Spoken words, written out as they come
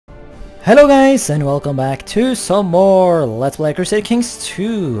Hello guys, and welcome back to some more Let's Play Crusader Kings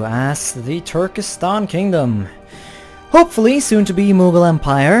 2 as the Turkestan Kingdom. Hopefully soon to be Mughal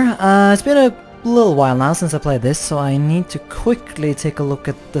Empire. It's been a little while now since I played this, so I need to quickly take a look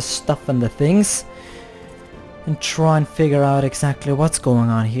at the stuff and the things and try and figure out exactly what's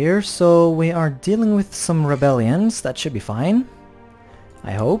going on here. So we are dealing with some rebellions. That should be fine,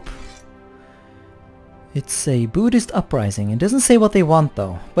 I hope. It's a Buddhist uprising. It doesn't say what they want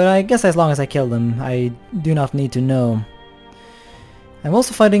though, but I guess as long as I kill them, I do not need to know. I'm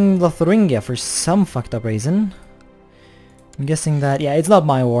also fighting Lotharingia for some fucked up reason. I'm guessing that, yeah, it's not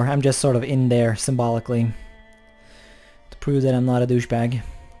my war, I'm just sort of in there symbolically to prove that I'm not a douchebag.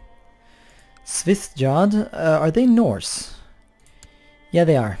 Svithjad, are they Norse? Yeah,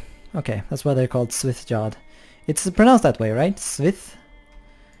 they are. Okay, that's why they're called Svithjad. It's pronounced that way, right? Svith?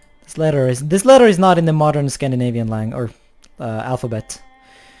 This letter is not in the modern Scandinavian alphabet,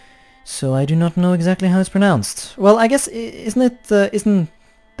 so I do not know exactly how it's pronounced. Well, I guess isn't the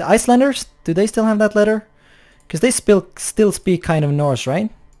Icelanders? Do they still have that letter? Because they still speak kind of Norse,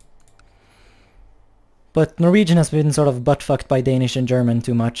 right? But Norwegian has been sort of butt-fucked by Danish and German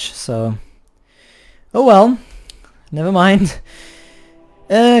too much, so oh well, never mind.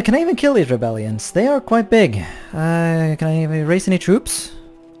 Can I even kill these rebellions? They are quite big. Can I raise any troops?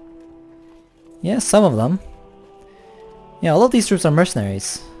 Yeah, some of them. Yeah, all of these troops are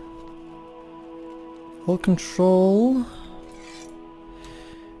mercenaries. Hold control.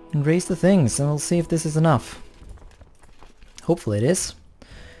 And raise the things, and we'll see if this is enough. Hopefully it is.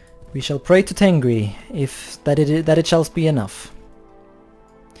 We shall pray to Tengri, that it shall be enough.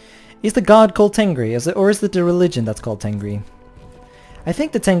 Is the god called Tengri, or is it the religion that's called Tengri? I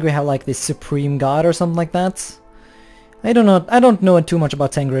think the Tengri have like this supreme god or something like that. I don't know too much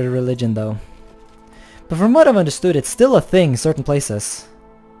about Tengri religion though. But from what I've understood, it's still a thing certain places.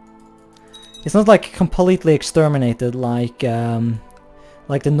 It's not like completely exterminated like the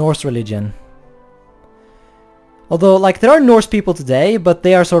Norse religion. Although, like, there are Norse people today, but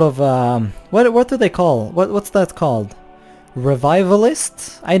they are sort of what do they call? What's that called?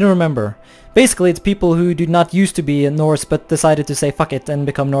 Revivalist? I don't remember. Basically, it's people who do not used to be Norse but decided to say fuck it and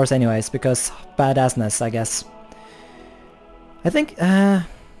become Norse anyways because badassness, I guess. I think the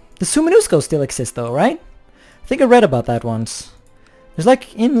Sumenuskos still exist though, right? I think I read about that once. There's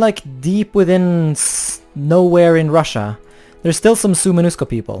deep within nowhere in Russia, there's still some Sumenusko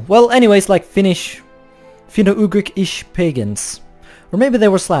people. Well, anyways, like Finno-Ugric-ish pagans. Or maybe they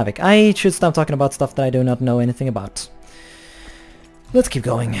were Slavic. I should stop talking about stuff that I do not know anything about. Let's keep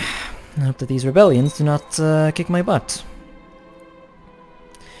going. I hope that these rebellions do not kick my butt.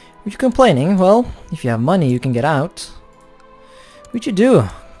 Are you complaining? Well, if you have money you can get out. Which you do.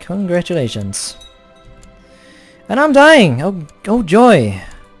 Congratulations. And I'm dying! Oh joy!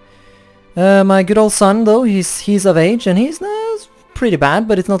 My good old son though, he's of age and he's pretty bad,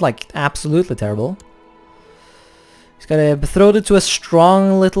 but it's not like absolutely terrible. He's got betrothed to a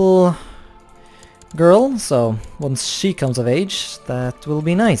strong little girl, so once she comes of age, that will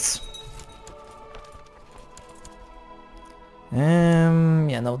be nice.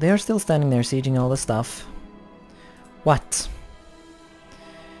 Yeah, no, they're still standing there sieging all this stuff. What?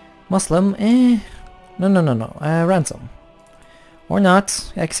 Muslim? No. Ransom. Or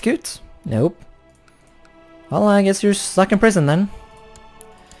not. Execute? Nope. Well, I guess you're stuck in prison then.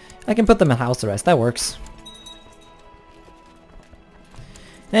 I can put them in house arrest, that works.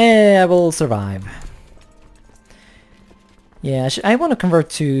 Hey, I will survive. Yeah, I want to convert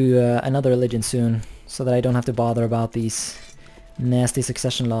to another religion soon, so that I don't have to bother about these nasty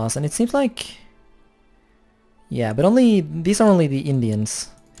succession laws. And it seems like... yeah, but these are only the Indians.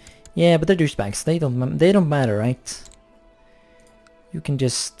 Yeah, but they're douchebags. They don't matter, right? You can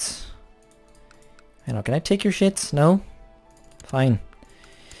just... I don't know, can I take your shit? No? Fine.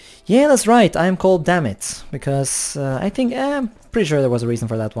 Yeah, that's right, I am called Dammit. Because I'm pretty sure there was a reason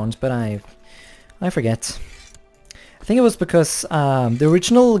for that once, but I forget. I think it was because the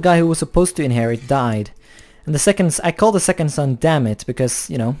original guy who was supposed to inherit died. And I called the second son Dammit because,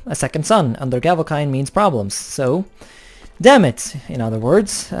 you know, a second son under Gavelkind means problems. So... damn it, in other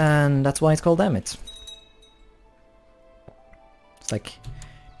words, and that's why it's called Dammit. It's like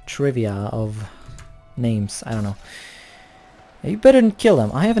trivia of names, I don't know. You better kill them.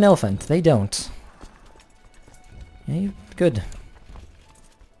 I have an elephant, they don't. Yeah, good.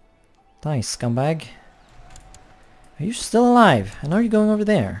 Die, scumbag. Are you still alive? And are you going over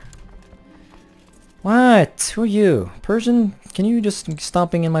there? What? Who are you? Persian? Can you just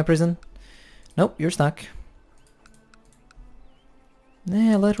stop being in my prison? Nope, you're stuck.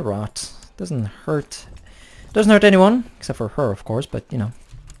 Yeah, let her rot. Doesn't hurt anyone, except for her, of course, but, you know.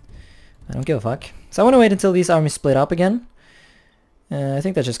 I don't give a fuck. So I want to wait until these armies split up again. I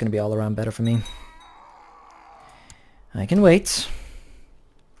think that's just going to be all around better for me. I can wait.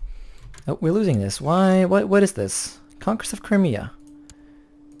 Oh, we're losing this. Why? What is this? Conquest of Crimea.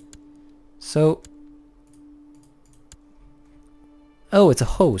 So... Oh, it's a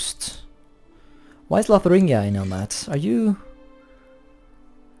host. Why is Lotharingia in on that? Are you...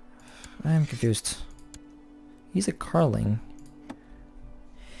 I'm confused. He's a Carling.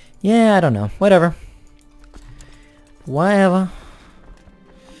 Yeah, I don't know. Whatever. Whatever.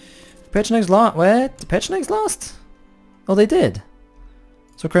 Pechenegs lost. What? The Pechenegs lost? Oh, they did.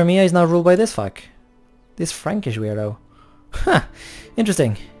 So Crimea is now ruled by this fuck. This Frankish weirdo. Huh.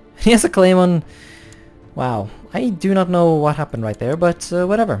 Interesting. He has a claim on... Wow. I do not know what happened right there, but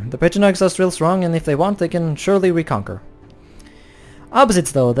whatever. The Pechenegs are still strong, and if they want, they can surely reconquer.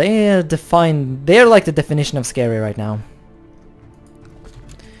 Opposites, though, they they're like the definition of scary right now.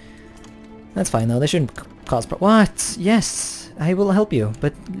 That's fine, though. They shouldn't cause what? Yes, I will help you,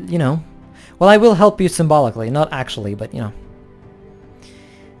 but, you know. Well, I will help you symbolically, not actually, but, you know.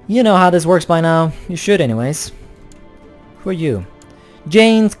 You know how this works by now. You should, anyways. Who are you?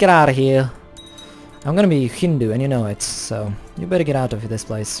 Jains, get out of here. I'm gonna be Hindu, and you know it, so you better get out of this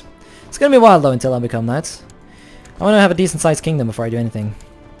place. It's gonna be a while, though, until I become that. I want to have a decent-sized kingdom before I do anything.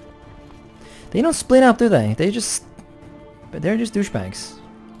 They don't split up, do they? They're just douchebags.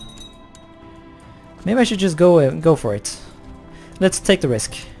 Maybe I should just go for it. Let's take the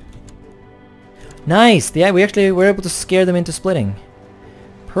risk. Nice! Yeah, we actually were able to scare them into splitting.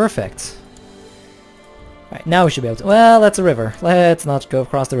 Perfect. Right, now we should be able to... Well, that's a river. Let's not go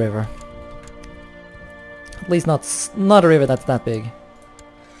across the river. At least not a river that's that big.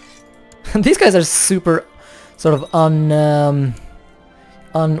 These guys are super... sort of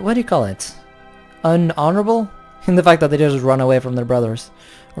what do you call it? Unhonorable? In the fact that they just run away from their brothers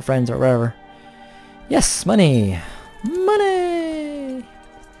or friends or wherever. Yes, money! Money!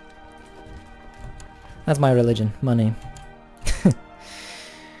 That's my religion, money.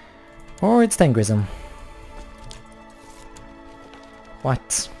 Or it's Tengrism.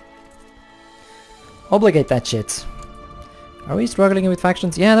 What? Obligate that shit. Are we struggling with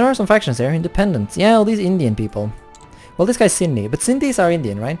factions? Yeah, there are some factions there. Independents. Yeah, all these Indian people. Well, this guy's Sindhi, but Sindhis are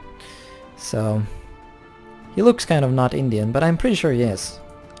Indian, right? So... He looks kind of not Indian, but I'm pretty sure he is.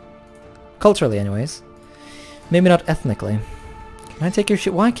 Culturally, anyways. Maybe not ethnically. Can I take your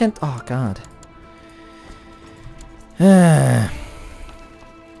shit? Why can't... Oh, God.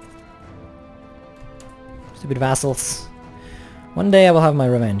 Stupid vassals. One day I will have my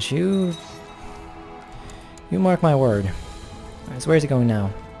revenge. You mark my word. Alright, so where is he going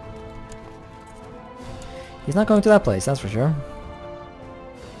now? He's not going to that place, that's for sure.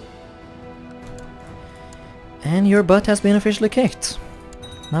 And your butt has been officially kicked.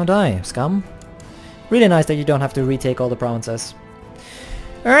 Now die, scum. Really nice that you don't have to retake all the provinces.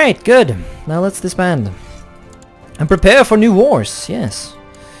 Alright, good. Now let's disband. And prepare for new wars, yes.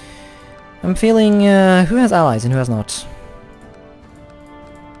 I'm feeling, who has allies and who has not?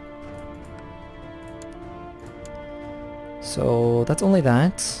 So, that's only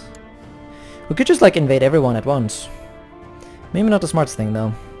that. We could just, like, invade everyone at once. Maybe not the smartest thing,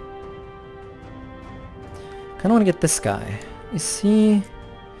 though. Kinda wanna get this guy. Is he...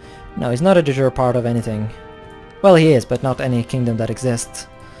 No, he's not a de jure part of anything. Well, he is, but not any kingdom that exists.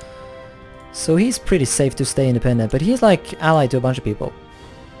 So he's pretty safe to stay independent, but he's, like, allied to a bunch of people.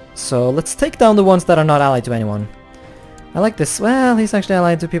 So, let's take down the ones that are not allied to anyone. I like this. Well, he's actually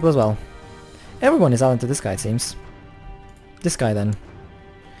allied to people as well. Everyone is allied to this guy, it seems. This guy, then.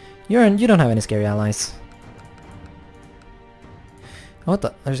 You don't have any scary allies. What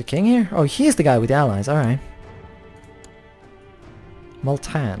the? There's a king here? Oh, he's the guy with the allies, alright.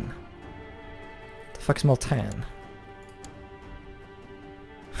 Multan. The fuck's Multan?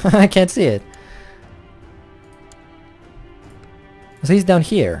 I can't see it. So he's down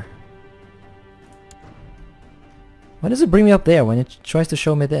here. Why does it bring me up there when it tries to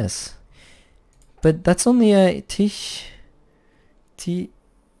show me this? But that's only a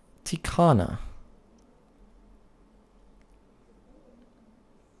Tikana.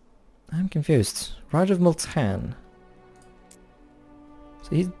 I'm confused. Raj of Multan. So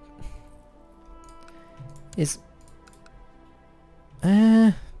he is...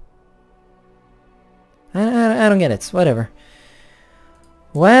 I don't get it. Whatever.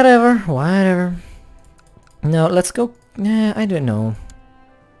 Whatever. No, let's go... I don't know.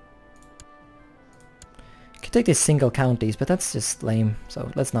 Could take these single counties, but that's just lame,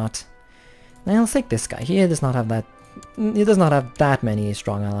 so let's not. Now let's take this guy. He does not have that... He does not have that many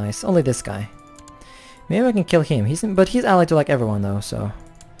strong allies. Only this guy. Maybe I can kill him. But he's allied to like everyone though, so...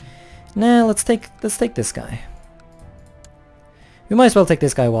 Nah, let's take this guy. We might as well take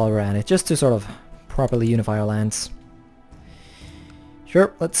this guy while we're at it, just to sort of properly unify our lands.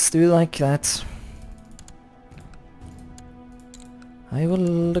 Sure, let's do like that. I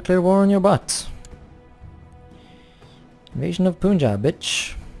will declare war on your butt. Invasion of Punjab,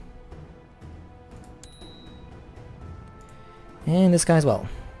 bitch. And this guy as well.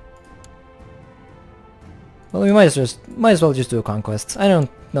 Well, we might as well just do a conquest. I don't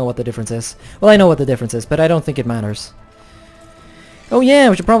know what the difference is. Well, I know what the difference is, but I don't think it matters. Oh yeah,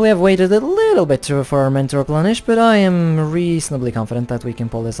 we should probably have waited a little bit for our men to replenish, but I am reasonably confident that we can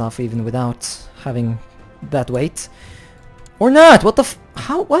pull this off even without having that wait. Or not! What the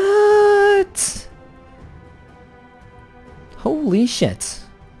how? What? Holy shit.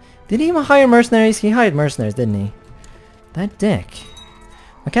 Did he even hire mercenaries? He hired mercenaries, didn't he? That dick.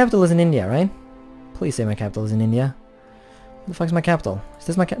 My capital is in India, right? Please say my capital is in India. Where the fuck's my capital? Is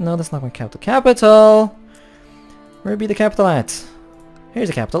this my no, that's not my capital. Capital! Where be the capital at? Here's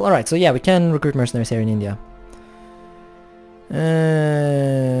the capital. Alright, so yeah, we can recruit mercenaries here in India.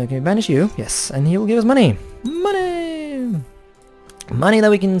 Can we banish you? Yes, and he will give us money! Money! Money that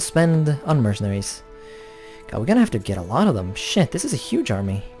we can spend on mercenaries. God, we're gonna have to get a lot of them. Shit, this is a huge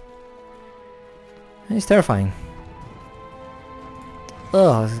army. It's terrifying.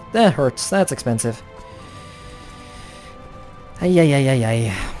 Ugh, that hurts. That's expensive. Ay ay ay ay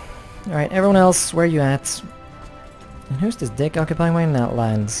ay. Alright, everyone else, where are you at? And who's this dick occupying my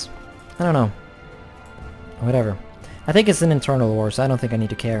lands? I don't know. Whatever. I think it's an internal war, so I don't think I need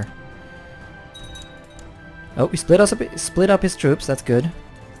to care. Oh, he split up his troops. That's good.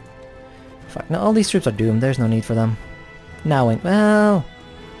 Fuck, now all these troops are doomed. There's no need for them. Now, well...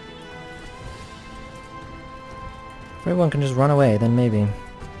 if everyone can just run away, then maybe.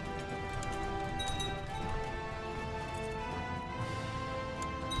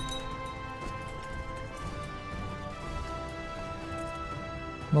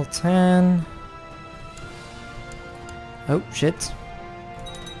 Multan. Oh, shit.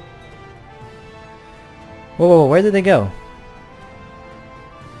 Whoa, whoa, whoa, where did they go?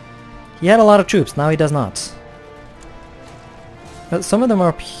 He had a lot of troops, now he does not. But some of them are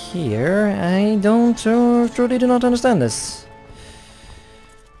up here. I truly do not understand this.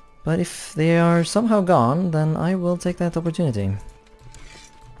 But if they are somehow gone, then I will take that opportunity.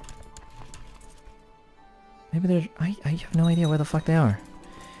 Maybe they're... I have no idea where the fuck they are.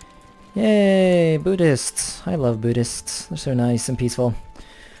 Yay, Buddhists. I love Buddhists. They're so nice and peaceful.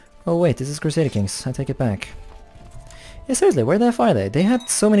 Oh wait, this is Crusader Kings. I take it back. Yeah, seriously, where the F are they? They had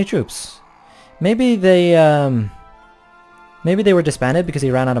so many troops. Maybe they, maybe they were disbanded because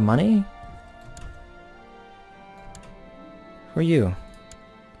he ran out of money? Who are you?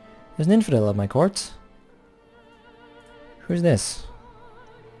 There's an infidel at my court. Who's this?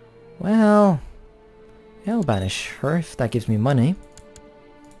 Well... yeah, I'll banish her if that gives me money.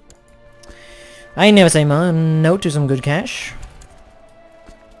 I never say no to some good cash.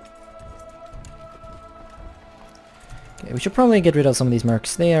 Okay, we should probably get rid of some of these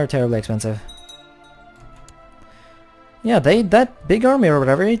mercs. They are terribly expensive. Yeah, that big army or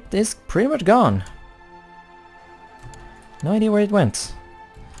whatever is pretty much gone. No idea where it went.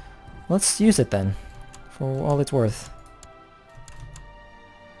 Let's use it then, for all it's worth.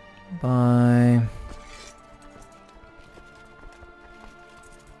 Bye.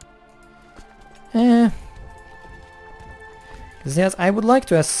 Because yes, I would like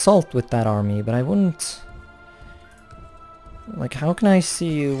to assault with that army, but I wouldn't... like, how can I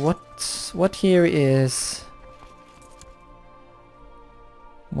see what here is...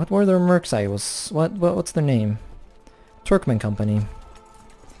 what were their mercs I was... what's their name? Turkmen Company.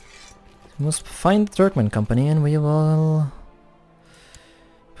 We must find the Turkmen Company and we will...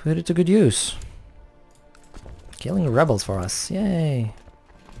 put it to good use. Killing rebels for us, yay!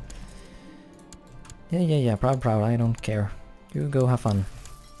 Yeah, proud, I don't care. You go have fun.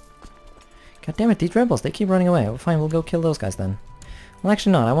 God damn it, these rebels, they keep running away. Well, fine, we'll go kill those guys then. Well,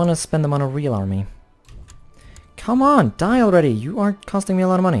 actually not, I want to spend them on a real army. Come on, die already! You are costing me a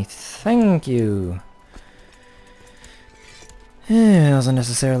lot of money. Thank you! It was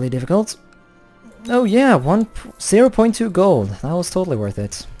unnecessarily difficult. Oh yeah, 0.2 gold. That was totally worth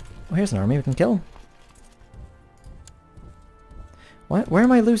it. Well, here's an army we can kill. What? Where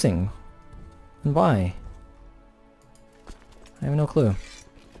am I losing? And why? I have no clue.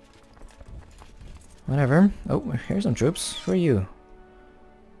 Whatever. Oh, here's some troops. Who are you?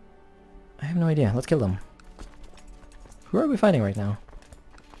 I have no idea. Let's kill them. Who are we fighting right now?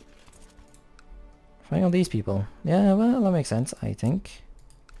 Fighting all these people. Yeah, well, that makes sense, I think.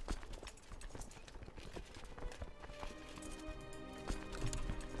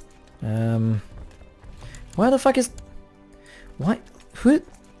 Why the fuck is... Why? Who?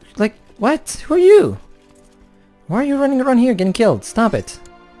 Like, what? Who are you? Why are you running around here getting killed? Stop it.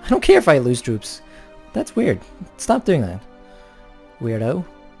 I don't care if I lose troops. That's weird. Stop doing that. Weirdo.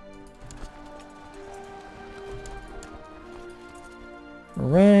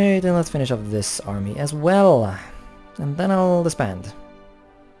 Right, and let's finish off this army as well. And then I'll disband.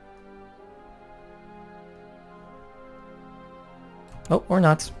 Oh, or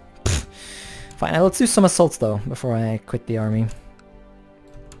not. Pfft. Fine, let's do some assaults though, before I quit the army.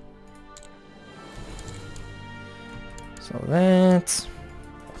 So that...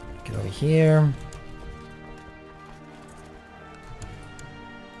 Get over here.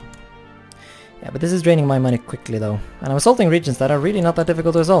 Yeah, but this is draining my money quickly though. And I'm assaulting regions that are really not that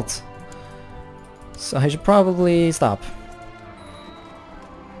difficult to assault. So I should probably stop.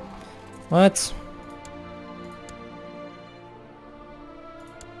 What?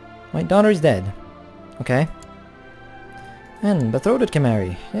 My daughter is dead. Okay. And betrothed can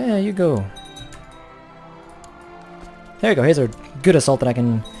marry. Yeah, you go. There you go, here's a good assault that I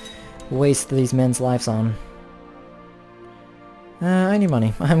can waste these men's lives on. I need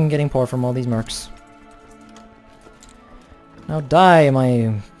money. I'm getting poor from all these mercs. Now die,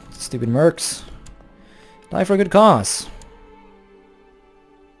 my stupid mercs. Die for a good cause.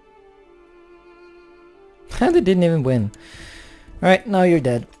 They didn't even win. Alright, now you're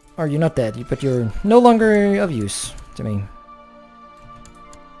dead. Or you're not dead, but you're no longer of use to me.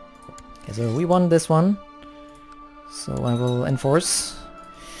 Okay, so we won this one. So I will enforce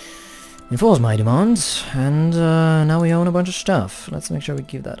my demands, and now we own a bunch of stuff. Let's make sure we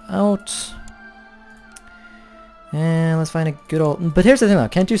give that out. And let's find a good old... But here's the thing now,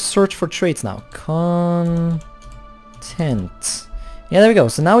 can't you search for traits now? Content. Yeah, there we go.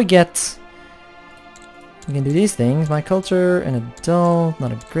 So now we get... We can do these things. My culture, an adult,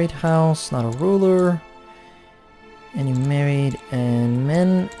 not a great house, not a ruler. And you married, and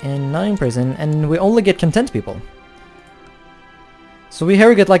men, and not in prison. And we only get content people. So we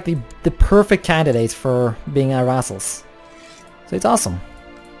here get like the perfect candidates for being our vassals. So it's awesome.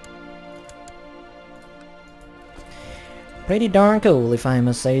 Pretty darn cool, if I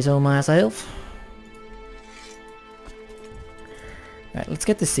must say so myself. Alright, let's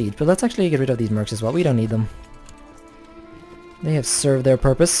get the siege, but let's actually get rid of these mercs as well. We don't need them. They have served their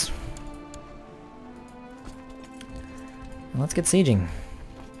purpose. Let's get sieging.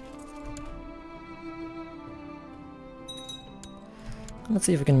 Let's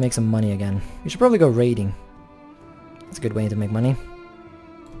see if we can make some money again. We should probably go raiding. That's a good way to make money.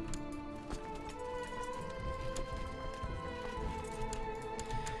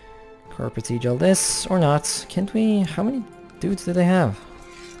 Corporate siege all this, or not. Can't we? How many dudes do they have?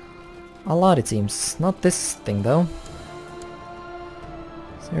 A lot, it seems. Not this thing, though.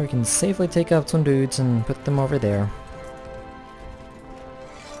 So we can safely take out some dudes and put them over there.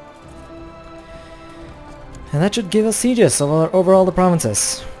 And that should give us sieges over all the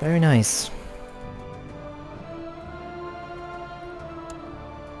provinces. Very nice.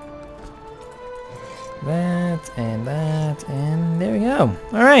 That, and there we go.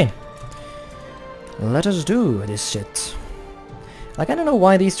 Alright. Let us do this shit. Like, I don't know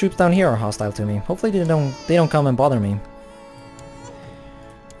why these troops down here are hostile to me. Hopefully they don't come and bother me.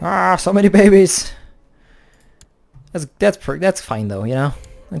 Ah, so many babies. That's fine though, you know?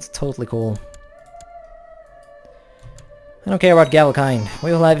 That's totally cool. I don't care about Galkind.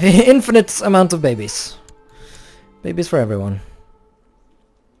 We will have infinite amount of babies. Babies for everyone.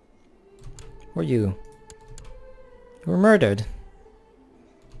 Or you. You were murdered.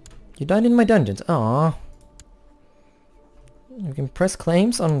 You died in my dungeons. Aww. You can press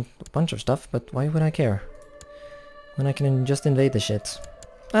claims on a bunch of stuff, but why would I care? When I can just invade the shit.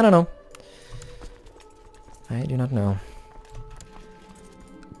 I don't know. I do not know.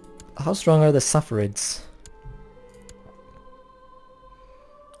 How strong are the Saffarids?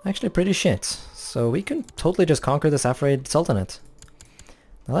 Actually pretty shit. So we can totally just conquer the Safarid Sultanate.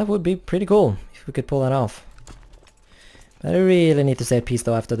 Well, that would be pretty cool if we could pull that off. But I really need to stay at peace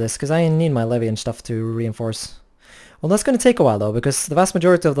though after this, because I need my levy and stuff to reinforce. Well, that's going to take a while though, because the vast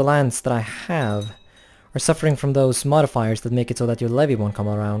majority of the lands that I have are suffering from those modifiers that make it so that your levy won't come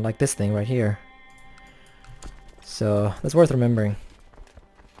around, like this thing right here. So that's worth remembering.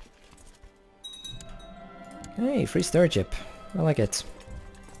 Hey, free stewardship. I like it.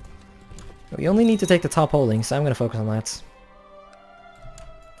 We only need to take the top holdings, so I'm going to focus on that.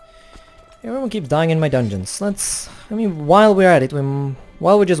 Everyone keeps dying in my dungeons. I mean, while we're at it,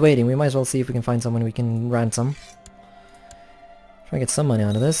 while we're just waiting, we might as well see if we can find someone we can ransom. Try to get some money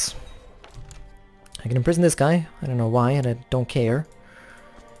out of this. I can imprison this guy. I don't know why, and I don't care.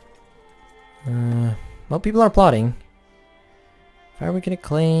 Well, people are plotting. If I were gonna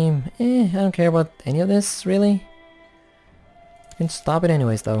claim... I don't care about any of this, really. I can stop it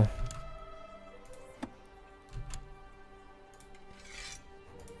anyways, though.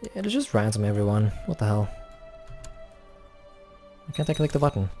 Yeah, just ransom everyone. What the hell? Why can't I click the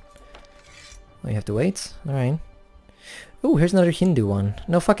button? Oh, you have to wait? Alright. Oh, here's another Hindu one.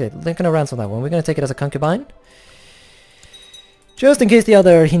 No, fuck it. They're gonna ransom that one. We're gonna take it as a concubine. Just in case the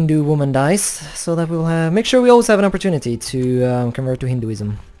other Hindu woman dies, so that we'll make sure we always have an opportunity to convert to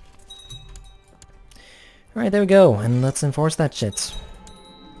Hinduism. Alright, there we go, and let's enforce that shit.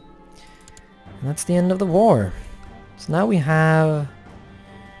 And that's the end of the war. So now we have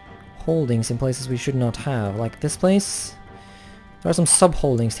holdings in places we should not have, like this place. There are some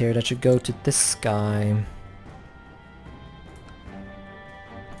sub-holdings here that should go to this guy.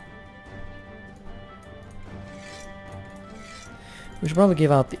 We should probably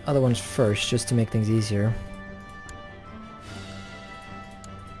give out the other ones first, just to make things easier.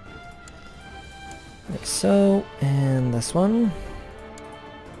 Like so, and this one.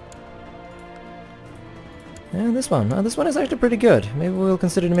 And this one. This one is actually pretty good. Maybe we'll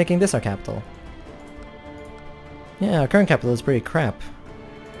consider making this our capital. Yeah, our current capital is pretty crap.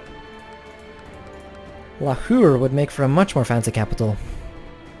 Lahore would make for a much more fancy capital.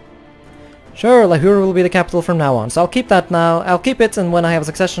 Sure, Lahore will be the capital from now on. So I'll keep that now. I'll keep it, and when I have a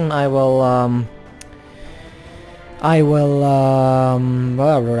succession, I will, I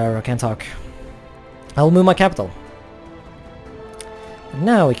can't talk. I'll move my capital.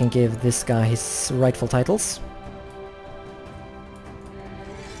 Now we can give this guy his rightful titles.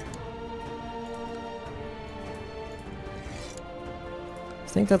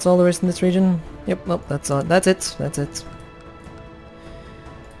 I think that's all there is in this region. Yep, well, that's it. That's it.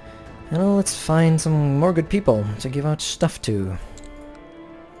 And let's find some more good people to give out stuff to.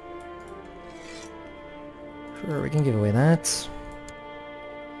 Sure, we can give away that.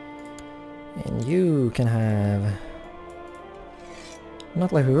 And you can have...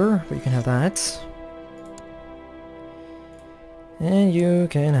 not Lahore, but you can have that. And you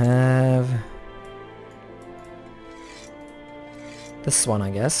can have... this one, I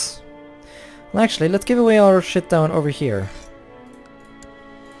guess. Well, actually, let's give away our shit down over here.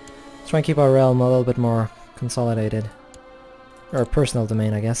 Try and keep our realm a little bit more consolidated. Or personal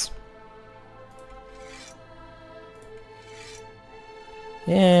domain, I guess.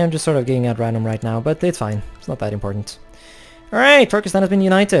 Yeah, I'm just sort of getting at random right now, but it's fine. It's not that important. Alright, Turkestan has been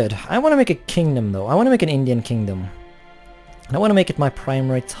united. I want to make a kingdom, though. I want to make an Indian kingdom. And I want to make it my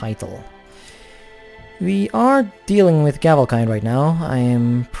primary title. We are dealing with Gavelkind right now. I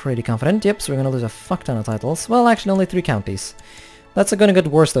am pretty confident. Yep, so we're going to lose a fuck ton of titles. Well, actually, only 3 counties. That's going to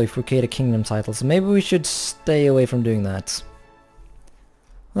get worse, though, if we create a kingdom title, so maybe we should stay away from doing that.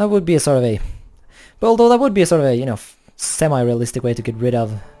 That would be a sort of a... but although that would be a sort of a, you know, semi-realistic way to get rid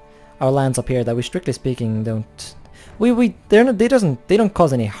of our lands up here that we, strictly speaking, don't... they don't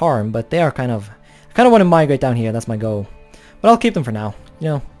cause any harm, but they are kind of... I kind of want to migrate down here, that's my goal. But I'll keep them for now, you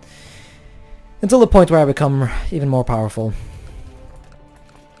know. Until the point where I become even more powerful.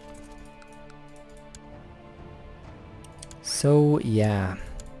 So, yeah.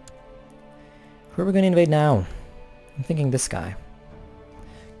 Who are we going to invade now? I'm thinking this guy.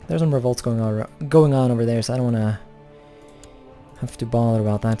 There's some revolts going on over there, so I don't want to have to bother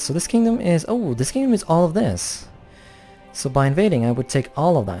about that. So this kingdom is... oh, this kingdom is all of this. So by invading, I would take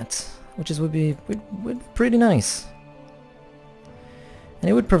all of that, which would be pretty nice. And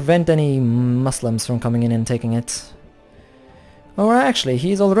it would prevent any Muslims from coming in and taking it. Or actually,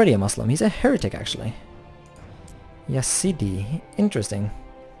 he's already a Muslim. He's a heretic, actually. Yazidi. Interesting.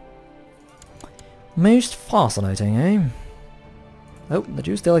 Most fascinating, eh? Oh, the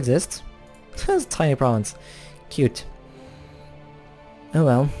Jews still exist. It's a tiny province. Cute. Oh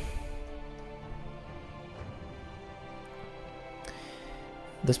well.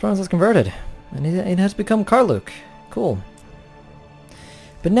 This province is converted. And it has become Karluk. Cool.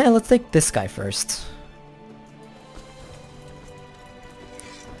 But now let's take this guy first.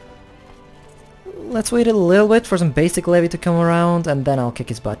 Let's wait a little bit for some basic levy to come around, and then I'll kick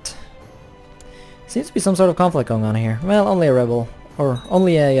his butt. Seems to be some sort of conflict going on here. Well, only a rebel. Or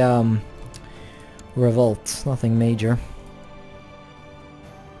only a, revolt. Nothing major.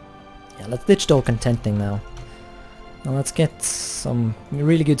 Yeah, let's ditch the whole content thing now. Now let's get some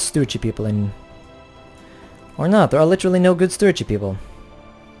really good stewardship people in. Or not, there are literally no good stewardship people.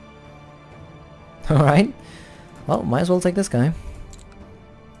 Alright. Well, might as well take this guy.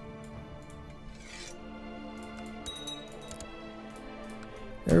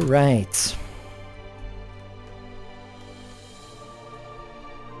 Alright.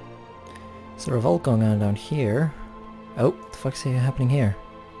 There's a revolt going on down here. Oh, what the fuck's happening here?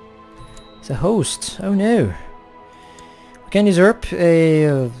 It's a host. Oh no. We can usurp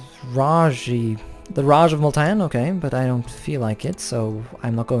a Raji, the Raj of Multan, okay, but I don't feel like it, so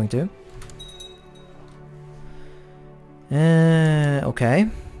I'm not going to. Okay.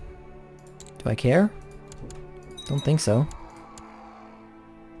 Do I care? Don't think so.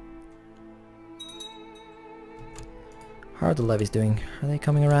 How are the levies doing? Are they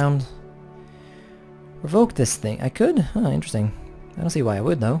coming around? Revoke this thing. I could? Huh, interesting. I don't see why I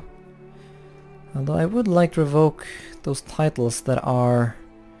would, though. Although I would like to revoke those titles that are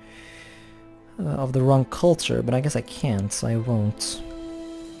of the wrong culture, but I guess I can't, so I won't.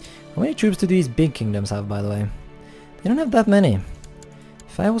 How many troops do these big kingdoms have, by the way? They don't have that many.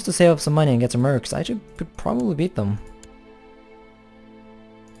 If I was to save up some money and get some mercs, I could probably beat them.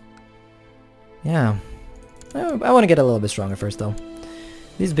 Yeah. I want to get a little bit stronger first, though.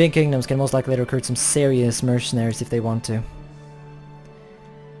 These big kingdoms can most likely recruit some serious mercenaries if they want to.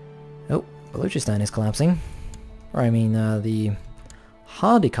 Oh, Balochistan is collapsing. Or I mean, the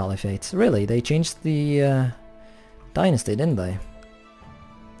Hadi Caliphate. Really, they changed the dynasty, didn't they?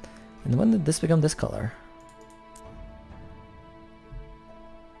 And when did this become this color?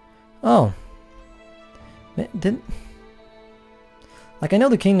 Oh. Didn't... Like, I know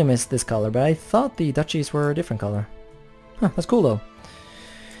the kingdom is this color, but I thought the duchies were a different color. Huh, that's cool though.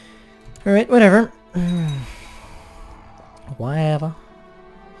 Alright, whatever. Whatever.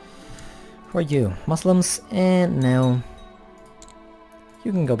 Who are you? Muslims? And no.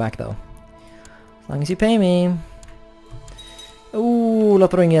 You can go back though. As long as you pay me. Ooh,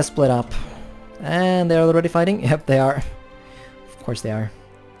 Lotharingia split up. And they're already fighting? Yep, they are. Of course they are.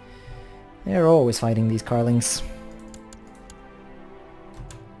 They're always fighting, these Carlings.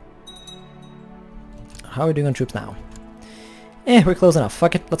 How are we doing on troops now? We're close enough.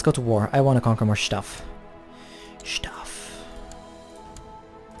 Fuck it, let's go to war. I want to conquer more stuff. Stuff.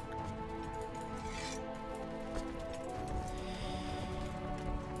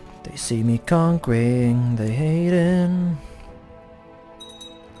 They see me conquering, they hate it.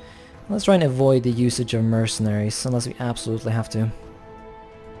 Let's try and avoid the usage of mercenaries, unless we absolutely have to.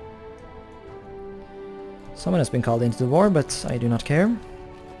 Someone has been called into the war, but I do not care.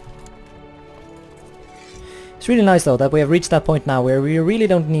 It's really nice though that we have reached that point now where we really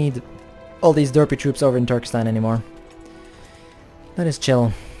don't need all these derpy troops over in Turkestan anymore. That is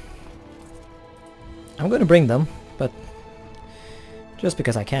chill. I'm going to bring them, but just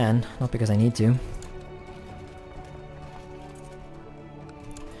because I can, not because I need to.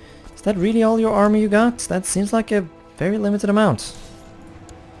 Is that really all your army you got? That seems like a very limited amount.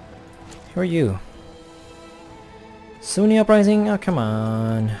 Who are you? Sunni uprising? Oh, come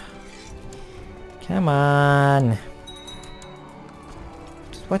on. Come on.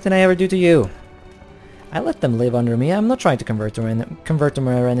 What did I ever do to you? I let them live under me. I'm not trying to convert them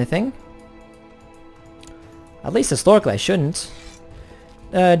or anything. At least historically I shouldn't.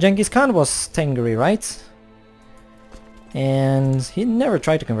 Genghis Khan was Tengri, right? And he never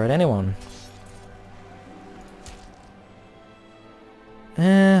tried to convert anyone.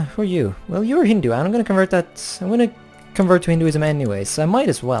 Who are you? Well, you're Hindu. I'm gonna convert that. I'm gonna convert to Hinduism anyway, so I might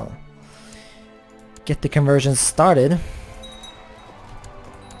as well get the conversion started.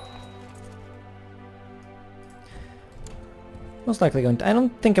 Most likely going to... I don't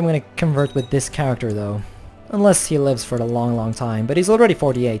think I'm going to convert with this character though. Unless he lives for a long, long time. But he's already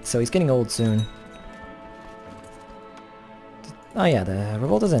 48, so he's getting old soon. Oh yeah, the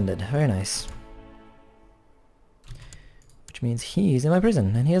revolt has ended. Very nice. Which means he's in my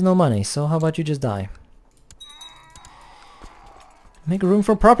prison, and he has no money, so how about you just die? Make room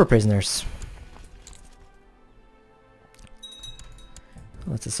for proper prisoners.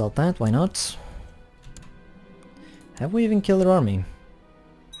 Let's assault that, why not? Have we even killed their army?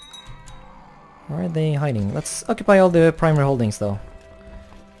 Where are they hiding? Let's occupy all the primary holdings though.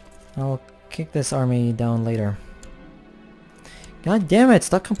 I'll kick this army down later. God damn it,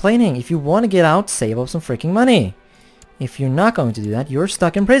 stop complaining. If you want to get out, save up some freaking money. If you're not going to do that, you're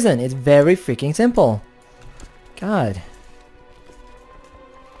stuck in prison. It's very freaking simple. God.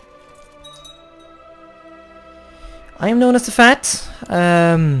 I am known as the Fat.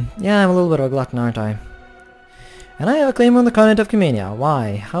 Yeah, I'm a little bit of a glutton, aren't I? And I have a claim on the continent of Comenia.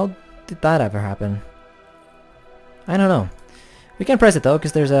 Why? How did that ever happen? I don't know. We can press it though,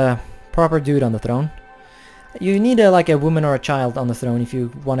 because there's a proper dude on the throne. You need like a woman or a child on the throne if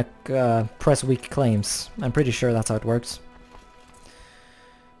you want to press weak claims. I'm pretty sure that's how it works.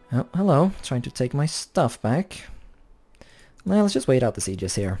 Oh, hello. Trying to take my stuff back. Well, let's just wait out the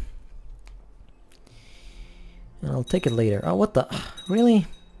sieges here. And I'll take it later. Oh, what the... Really?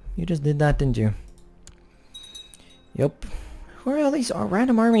 You just did that, didn't you? Yup. Where are all these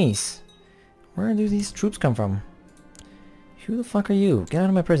random armies? Where do these troops come from? Who the fuck are you? Get out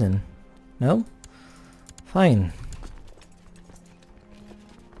of my prison. No? Fine.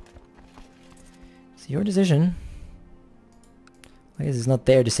 It's your decision. I guess it's not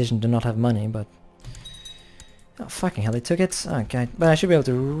their decision to not have money, but... Oh, fucking hell, they took it? Okay, but I should be able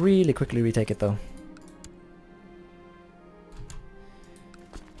to really quickly retake it, though.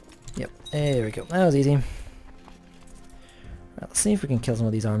 Yep, there we go. That was easy. Right, let's see if we can kill some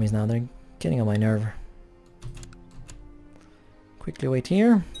of these armies now. They're getting on my nerve. Quickly wait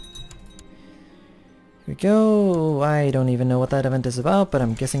here. Here we go. I don't even know what that event is about, but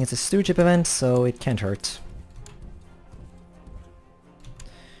I'm guessing it's a stewardship event, so it can't hurt.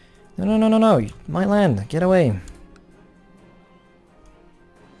 No, no, no, no, no. My land. Get away.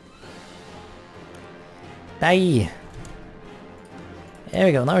 Die. There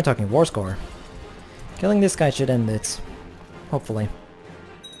we go. Now we're talking war score. Killing this guy should end it. Hopefully.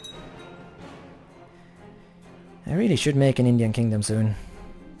 I really should make an Indian kingdom soon.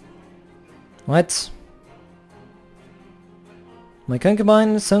 What? My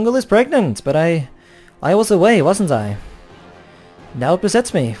concubine Sungal is pregnant, but I was away, wasn't I? Now it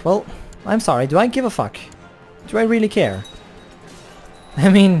besets me. Well, I'm sorry, do I give a fuck? Do I really care? I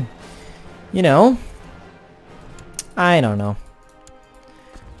mean, you know, I don't know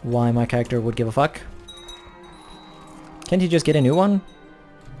why my character would give a fuck. Can't he just get a new one?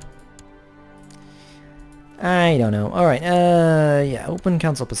 I don't know. Alright, yeah, open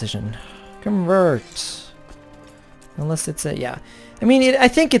council position. Convert. Unless it's a, yeah. I mean, I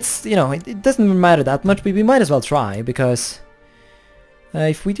think it's, you know, it doesn't matter that much, but we might as well try, because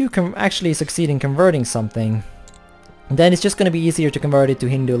if we do actually succeed in converting something, then it's just going to be easier to convert it to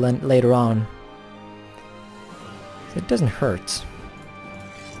Hindu later on. So it doesn't hurt.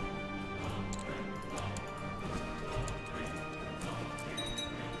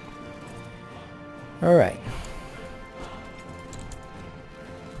 Alright.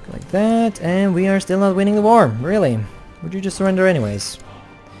 Like that, and we are still not winning the war. Really? Would you just surrender anyways?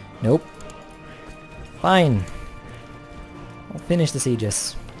 Nope. Fine. I'll finish the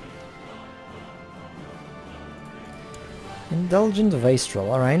sieges. Indulgent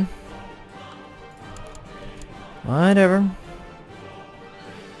Vaistral, alright. Whatever.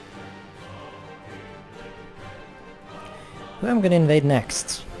 Who am I gonna invade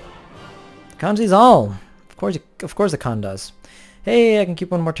next? Khan sees all! Of course the Khan does. Hey, I can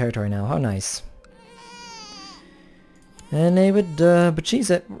keep one more territory now, how nice. And they would, but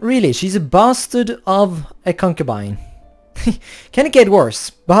she's she's a bastard of a concubine. Can it get worse?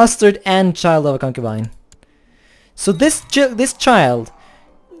 Bastard and child of a concubine. So this child,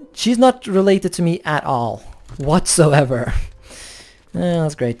 she's not related to me at all, whatsoever.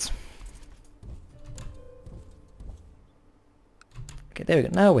 That's great. Okay, there we go.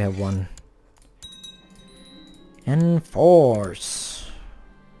 Now we have one. Enforce.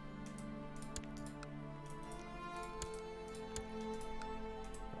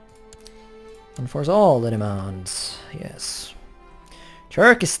 Enforce all the demands. Yes.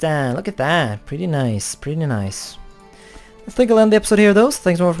 Turkestan, look at that. Pretty nice, pretty nice. I think I'll end the episode here though, so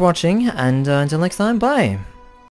thanks so much for watching, and until next time, bye!